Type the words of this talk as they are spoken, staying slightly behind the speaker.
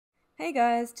Hey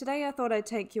guys, today I thought I'd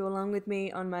take you along with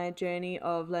me on my journey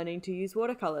of learning to use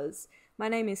watercolors. My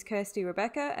name is Kirsty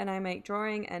Rebecca and I make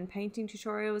drawing and painting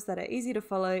tutorials that are easy to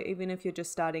follow even if you're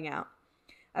just starting out.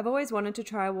 I've always wanted to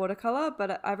try watercolor,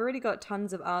 but I've already got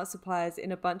tons of art supplies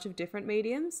in a bunch of different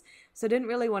mediums, so I didn't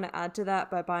really want to add to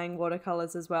that by buying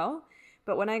watercolors as well.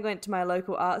 But when I went to my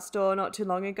local art store not too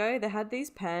long ago, they had these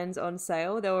pans on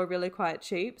sale. They were really quite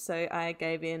cheap, so I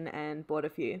gave in and bought a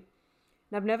few.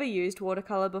 And I've never used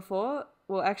watercolor before.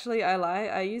 Well, actually, I lie.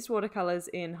 I used watercolors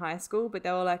in high school, but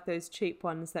they were like those cheap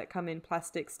ones that come in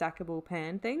plastic stackable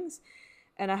pan things.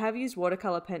 And I have used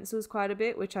watercolor pencils quite a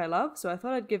bit, which I love, so I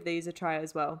thought I'd give these a try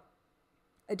as well.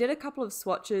 I did a couple of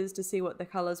swatches to see what the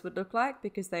colors would look like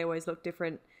because they always look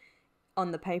different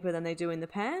on the paper than they do in the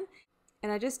pan. And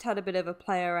I just had a bit of a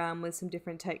play around with some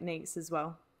different techniques as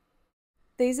well.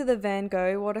 These are the Van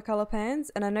Gogh watercolor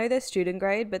pans, and I know they're student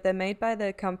grade, but they're made by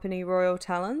the company Royal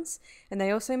Talons, and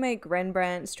they also make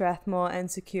Rembrandt, Strathmore,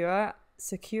 and Sakura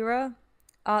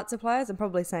art supplies. I'm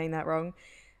probably saying that wrong,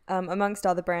 amongst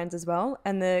other brands as well.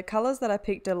 And the colors that I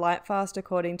picked are light fast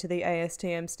according to the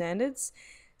ASTM standards.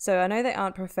 So I know they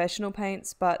aren't professional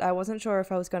paints, but I wasn't sure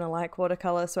if I was going to like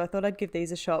watercolor, so I thought I'd give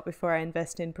these a shot before I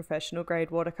invest in professional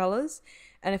grade watercolors.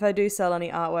 And if I do sell any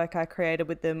artwork I created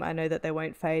with them, I know that they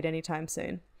won't fade anytime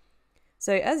soon.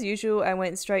 So as usual, I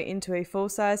went straight into a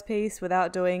full-size piece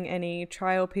without doing any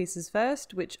trial pieces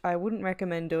first, which I wouldn't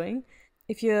recommend doing.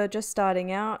 If you're just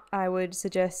starting out, I would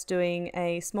suggest doing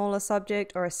a smaller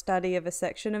subject or a study of a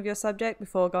section of your subject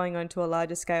before going on to a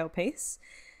larger scale piece.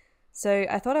 So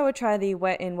I thought I would try the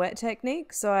wet in wet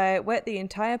technique. So I wet the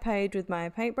entire page with my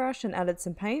paintbrush and added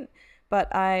some paint,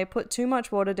 but I put too much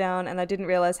water down and I didn't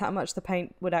realize how much the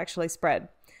paint would actually spread.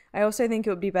 I also think it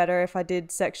would be better if I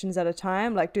did sections at a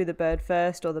time, like do the bird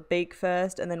first or the beak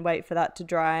first and then wait for that to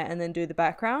dry and then do the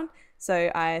background.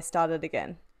 So I started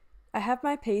again. I have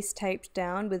my piece taped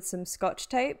down with some scotch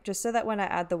tape just so that when I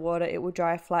add the water it will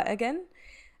dry flat again.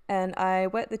 And I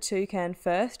wet the toucan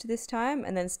first this time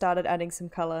and then started adding some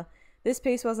colour. This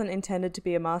piece wasn't intended to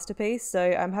be a masterpiece,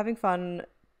 so I'm having fun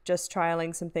just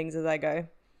trialing some things as I go.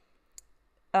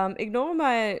 Ignore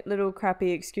my little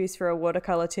crappy excuse for a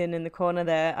watercolour tin in the corner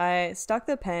there. I stuck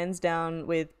the pans down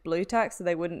with blue tack so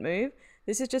they wouldn't move.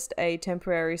 This is just a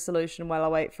temporary solution while I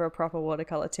wait for a proper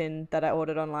watercolour tin that I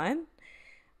ordered online.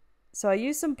 So I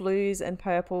used some blues and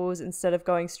purples instead of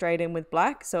going straight in with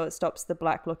black, so it stops the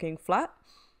black looking flat.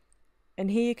 And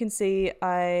here you can see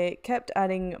I kept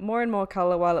adding more and more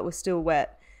colour while it was still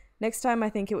wet. Next time I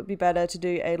think it would be better to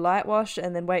do a light wash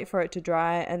and then wait for it to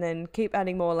dry and then keep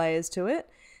adding more layers to it.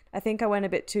 I think I went a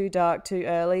bit too dark too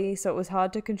early, so it was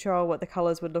hard to control what the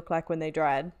colours would look like when they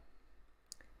dried.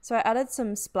 So I added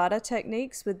some splatter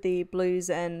techniques with the blues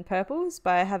and purples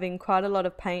by having quite a lot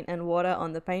of paint and water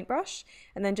on the paintbrush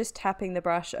and then just tapping the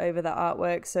brush over the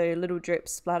artwork so little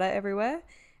drips splatter everywhere.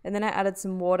 And then I added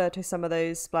some water to some of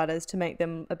those splatters to make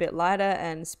them a bit lighter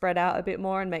and spread out a bit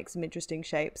more and make some interesting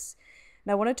shapes.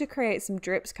 And I wanted to create some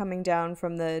drips coming down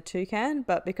from the toucan,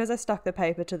 but because I stuck the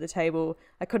paper to the table,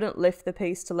 I couldn't lift the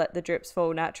piece to let the drips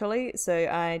fall naturally, so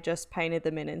I just painted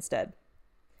them in instead.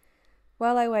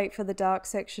 While I wait for the dark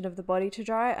section of the body to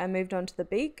dry, I moved on to the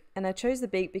beak, and I chose the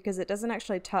beak because it doesn't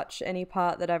actually touch any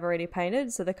part that I've already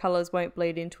painted, so the colours won't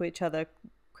bleed into each other,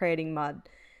 creating mud.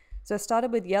 So I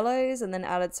started with yellows and then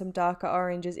added some darker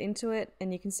oranges into it,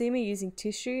 and you can see me using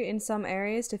tissue in some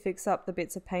areas to fix up the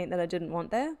bits of paint that I didn't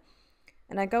want there.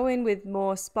 And I go in with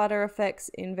more splatter effects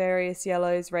in various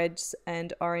yellows, reds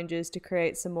and oranges to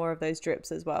create some more of those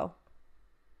drips as well.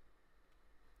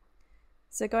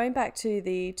 So going back to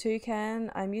the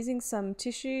toucan, I'm using some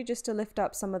tissue just to lift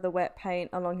up some of the wet paint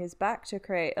along his back to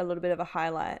create a little bit of a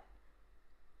highlight.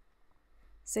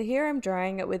 So here I'm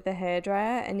drying it with the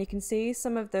hairdryer and you can see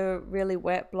some of the really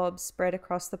wet blobs spread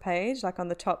across the page, like on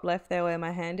the top left there where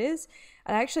my hand is.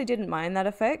 And I actually didn't mind that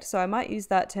effect, so I might use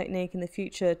that technique in the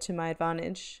future to my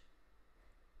advantage.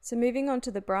 So moving on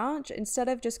to the branch, instead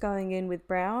of just going in with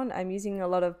brown, I'm using a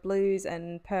lot of blues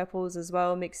and purples as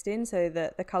well mixed in so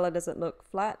that the colour doesn't look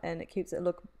flat and it keeps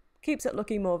it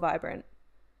looking more vibrant.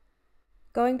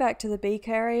 Going back to the beak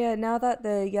area, now that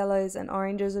the yellows and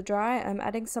oranges are dry, I'm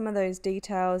adding some of those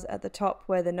details at the top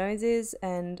where the nose is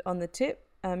and on the tip.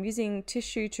 I'm using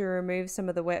tissue to remove some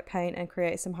of the wet paint and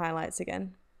create some highlights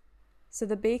again. So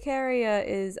the beak area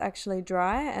is actually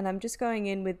dry and I'm just going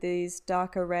in with these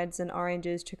darker reds and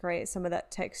oranges to create some of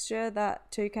that texture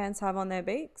that toucans have on their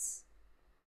beaks.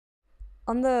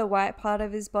 On the white part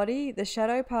of his body, the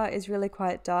shadow part is really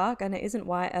quite dark and it isn't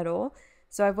white at all.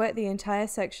 So I've wet the entire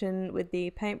section with the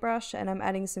paintbrush and I'm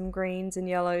adding some greens and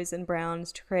yellows and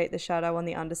browns to create the shadow on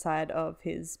the underside of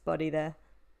his body there.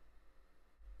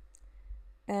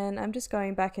 And I'm just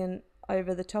going back in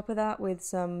over the top of that with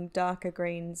some darker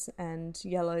greens and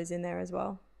yellows in there as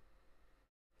well.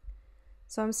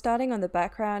 So I'm starting on the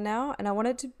background now, and I want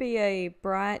it to be a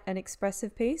bright and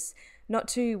expressive piece, not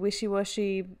too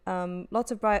wishy-washy,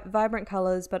 lots of bright, vibrant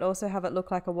colors, but also have it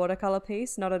look like a watercolor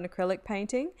piece, not an acrylic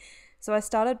painting. So I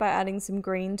started by adding some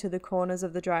green to the corners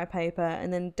of the dry paper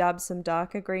and then dabbed some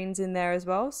darker greens in there as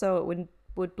well, so it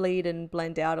would bleed and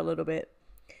blend out a little bit.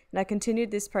 And I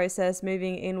continued this process,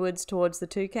 moving inwards towards the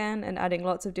toucan and adding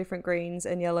lots of different greens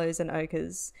and yellows and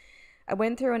ochres. I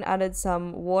went through and added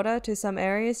some water to some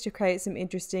areas to create some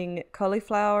interesting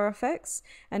cauliflower effects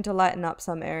and to lighten up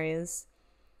some areas.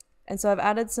 And so I've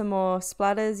added some more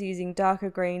splatters using darker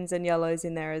greens and yellows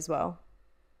in there as well.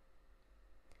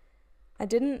 I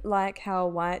didn't like how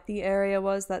white the area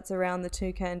was that's around the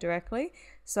toucan directly,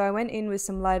 so I went in with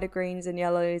some lighter greens and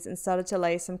yellows and started to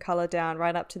lay some colour down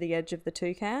right up to the edge of the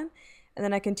toucan, and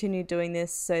then I continued doing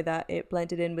this so that it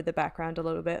blended in with the background a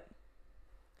little bit.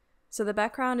 So the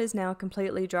background is now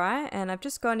completely dry, and I've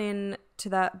just gone in to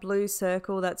that blue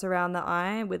circle that's around the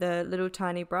eye with a little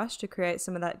tiny brush to create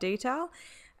some of that detail.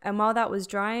 And while that was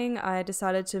drying, I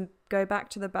decided to go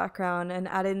back to the background and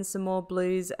add in some more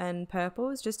blues and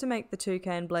purples just to make the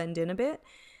toucan blend in a bit.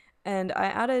 And I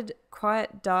added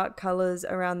quite dark colours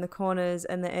around the corners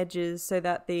and the edges so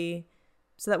that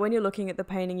when you're looking at the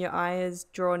painting, your eye is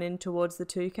drawn in towards the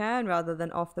toucan rather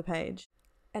than off the page.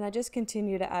 And I just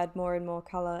continue to add more and more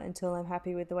colour until I'm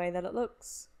happy with the way that it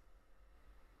looks.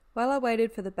 While I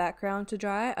waited for the background to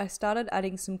dry, I started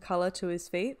adding some colour to his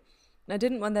feet. And I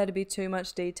didn't want there to be too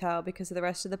much detail because the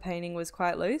rest of the painting was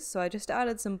quite loose, so I just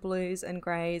added some blues and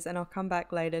greys, and I'll come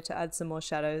back later to add some more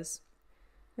shadows.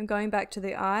 I'm going back to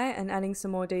the eye and adding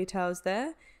some more details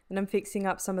there, and I'm fixing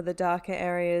up some of the darker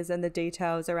areas and the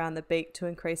details around the beak to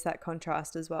increase that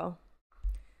contrast as well.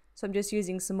 So I'm just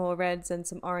using some more reds and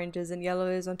some oranges and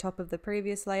yellows on top of the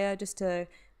previous layer just to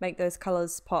make those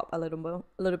colours pop a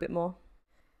little bit more.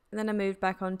 And then I moved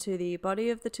back onto the body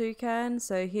of the toucan,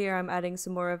 so here I'm adding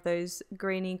some more of those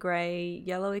greeny grey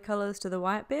yellowy colours to the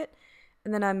white bit,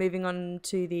 and then I'm moving on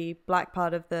to the black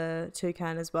part of the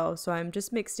toucan as well. So I'm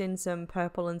just mixed in some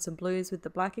purple and some blues with the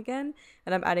black again,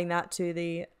 and I'm adding that to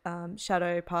the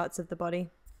shadow parts of the body.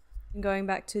 Going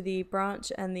back to the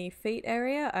branch and the feet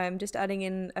area, I'm just adding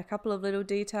in a couple of little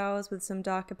details with some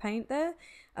darker paint there.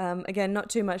 Again, not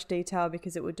too much detail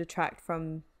because it would detract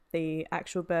from the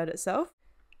actual bird itself.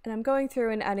 And I'm going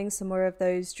through and adding some more of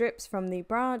those drips from the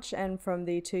branch and from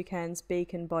the toucan's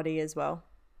beak and body as well.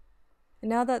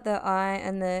 And now that the eye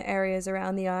and the areas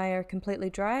around the eye are completely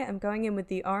dry, I'm going in with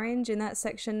the orange in that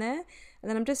section there, and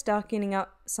then I'm just darkening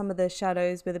up some of the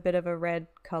shadows with a bit of a red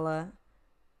colour.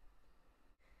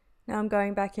 Now I'm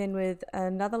going back in with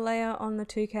another layer on the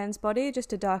toucan's body just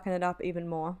to darken it up even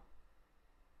more.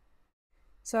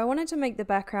 So I wanted to make the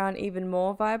background even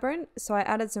more vibrant, so I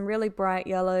added some really bright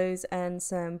yellows and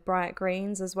some bright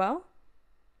greens as well.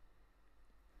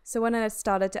 So when I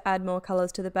started to add more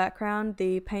colours to the background,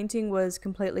 the painting was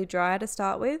completely dry to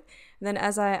start with, and then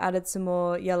as I added some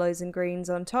more yellows and greens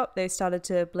on top, they started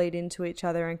to bleed into each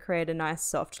other and create a nice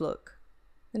soft look.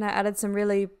 Then I added some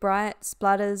really bright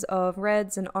splatters of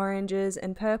reds and oranges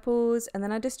and purples, and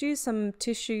then I just used some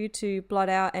tissue to blot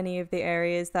out any of the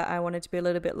areas that I wanted to be a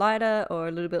little bit lighter or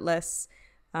a little bit less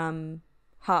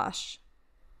harsh.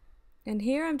 And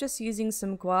here I'm just using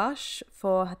some gouache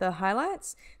for the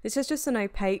highlights. This is just an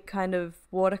opaque kind of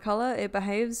watercolor. It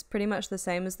behaves pretty much the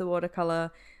same as the watercolor,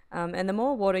 and the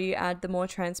more water you add, the more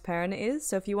transparent it is.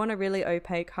 So if you want a really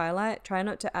opaque highlight, try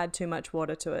not to add too much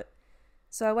water to it.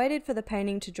 So I waited for the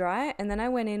painting to dry, and then I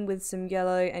went in with some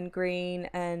yellow and green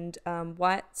and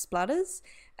white splatters,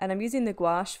 and I'm using the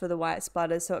gouache for the white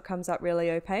splatters so it comes up really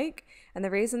opaque. And the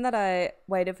reason that I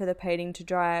waited for the painting to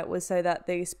dry was so that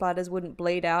the splatters wouldn't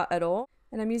bleed out at all.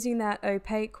 And I'm using that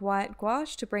opaque white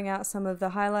gouache to bring out some of the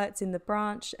highlights in the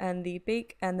branch and the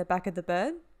beak and the back of the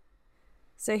bird.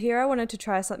 So here I wanted to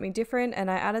try something different,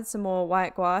 and I added some more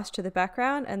white gouache to the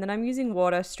background, and then I'm using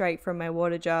water straight from my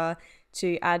water jar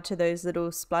to add to those little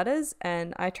splatters,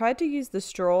 and I tried to use the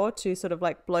straw to sort of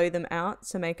like blow them out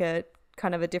to make a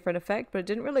kind of a different effect, but it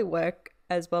didn't really work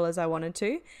as well as I wanted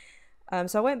to.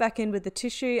 So I went back in with the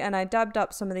tissue and I dabbed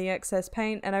up some of the excess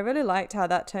paint, and I really liked how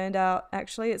that turned out.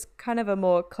 Actually, it's kind of a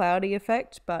more cloudy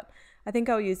effect, but I think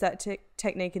I'll use that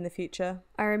technique in the future.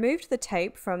 I removed the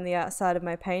tape from the outside of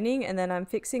my painting, and then I'm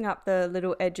fixing up the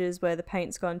little edges where the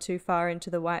paint's gone too far into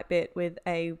the white bit with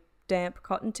a damp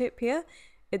cotton tip here.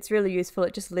 It's really useful,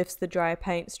 it just lifts the dry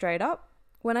paint straight up.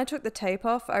 When I took the tape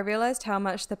off, I realized how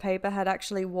much the paper had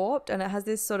actually warped, and it has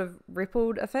this sort of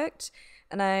rippled effect.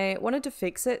 and I wanted to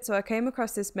fix it, so I came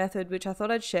across this method which I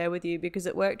thought I'd share with you because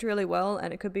it worked really well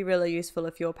and it could be really useful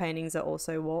if your paintings are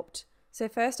also warped. So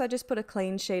first I just put a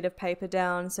clean sheet of paper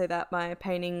down so that my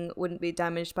painting wouldn't be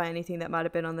damaged by anything that might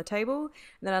have been on the table.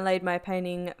 And then I laid my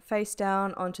painting face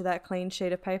down onto that clean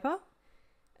sheet of paper.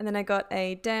 And then I got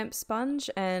a damp sponge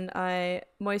and I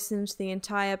moistened the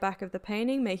entire back of the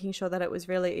painting, making sure that it was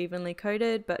really evenly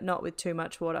coated but not with too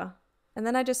much water. And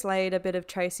then I just laid a bit of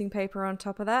tracing paper on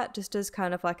top of that, just as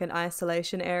kind of like an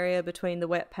isolation area between the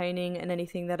wet painting and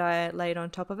anything that I laid on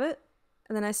top of it.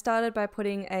 And then I started by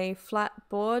putting a flat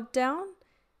board down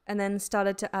and then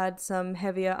started to add some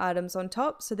heavier items on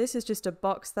top. So this is just a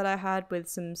box that I had with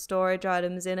some storage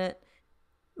items in it.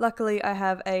 Luckily, I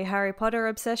have a Harry Potter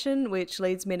obsession, which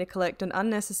leads me to collect an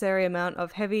unnecessary amount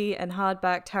of heavy and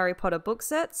hard-backed Harry Potter book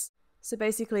sets. So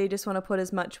basically you just want to put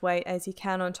as much weight as you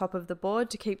can on top of the board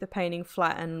to keep the painting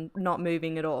flat and not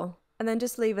moving at all. And then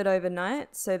just leave it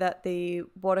overnight so that the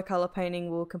watercolor painting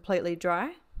will completely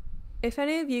dry. If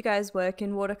any of you guys work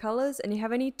in watercolors and you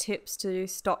have any tips to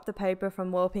stop the paper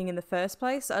from warping in the first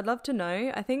place, I'd love to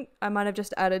know. I think I might have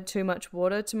just added too much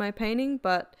water to my painting,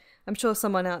 but I'm sure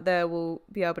someone out there will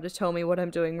be able to tell me what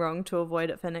I'm doing wrong to avoid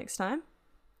it for next time.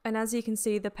 And as you can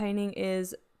see, the painting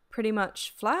is pretty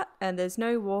much flat and there's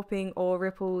no warping or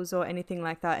ripples or anything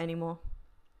like that anymore.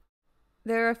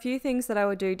 There are a few things that I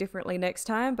would do differently next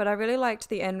time, but I really liked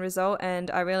the end result and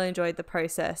I really enjoyed the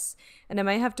process. And I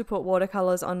may have to put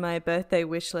watercolors on my birthday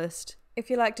wish list. If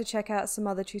you'd like to check out some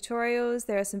other tutorials,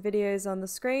 there are some videos on the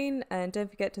screen, and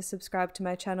don't forget to subscribe to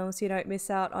my channel so you don't miss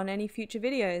out on any future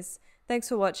videos. Thanks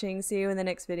for watching, see you in the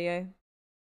next video.